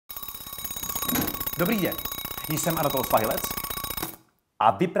Dobrý den, jsem Anatolu Svahilec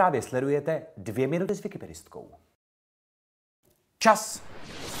a vy právě sledujete 2 minuty s wikipedistkou. Čas.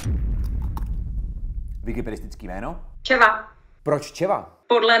 Wikipedistický jméno? Czeva. Proč Czeva?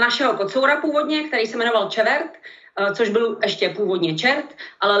 Podle našeho kocoura původně, který se jmenoval Czevert, což byl ještě původně čert,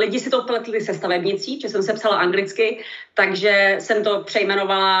 ale lidi si to pletli se stavebnicí, že jsem se psala anglicky, takže jsem to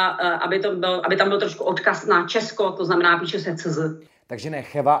přejmenovala, aby tam byl trošku odkaz na Česko, to znamená píše se CZ. Takže ne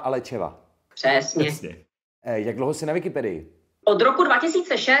Cheva, ale Czeva. Přesně. Jak dlouho jsi na Wikipedii? Od roku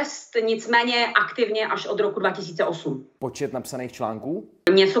 2006, nicméně aktivně až od roku 2008. Počet napsaných článků?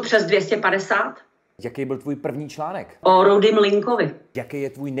 Něco přes 250. Jaký byl tvůj první článek? O rudým Linkovi. Jaký je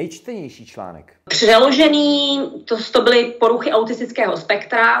tvůj nejčtenější článek? Přeložený, to byly poruchy autistického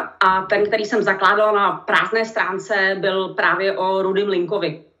spektra a ten, který jsem zakládala na prázdné stránce, byl právě o rudým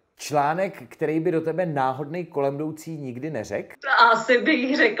Linkovi. Článek, který by do tebe náhodnej kolemjdoucí nikdy neřekl? Asi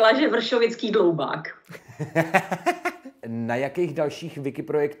bych řekla, že vršovický dloubák. Na jakých dalších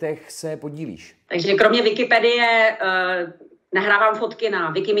wikiprojektech se podílíš? Takže kromě Wikipedie nahrávám fotky na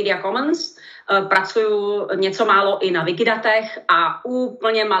Wikimedia Commons, pracuju něco málo i na Wikidatech a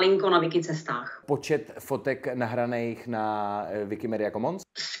úplně malinko na Wikicestách. Počet fotek nahraných na Wikimedia Commons?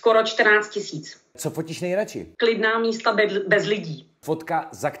 Skoro 14 000. Co fotíš nejradši? Klidná místa bez lidí. Fotka,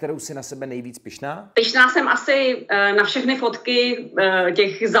 za kterou si na sebe nejvíc pyšná? Pyšná jsem asi na všechny fotky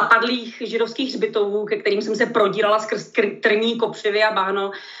těch zapadlých židovských hřbitovů, ke kterým jsem se prodírala skrz trní, kopřivy a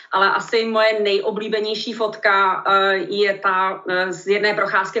bahno, ale asi moje nejoblíbenější fotka je ta z jedné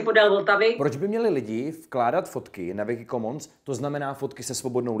procházky podél Vltavy. Proč by měli lidi vkládat fotky na Wiki Commons, to znamená fotky se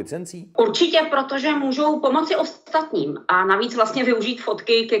svobodnou licencí? Určitě, protože můžou pomoci ostatním a navíc vlastně využít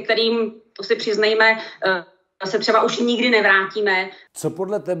fotky, ke kterým, to si přiznejme, se třeba už nikdy nevrátíme. Co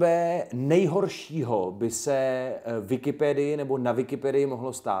podle tebe nejhoršího by se Wikipedii nebo na Wikipedii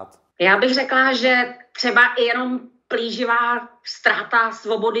mohlo stát? Já bych řekla, že třeba i jenom plíživá ztráta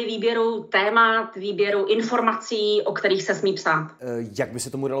svobody výběru témat, výběru informací, o kterých se smí psát. Jak by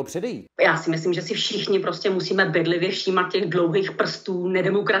se tomu dalo předejít? Já si myslím, že si všichni prostě musíme bedlivě všímat těch dlouhých prstů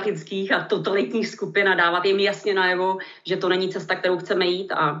nedemokratických a totalitních skupin a dávat jim jasně najevo, že to není cesta, kterou chceme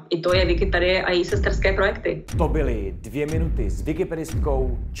jít a i to je Wikipedie a její sesterské projekty. To byly 2 minuty s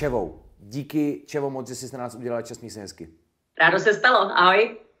wikipedistkou Czevou. Díky, Čevo, moc, že jsi na nás udělala čas, měj se hezky. Rádo se stalo,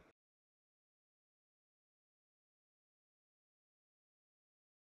 ahoj.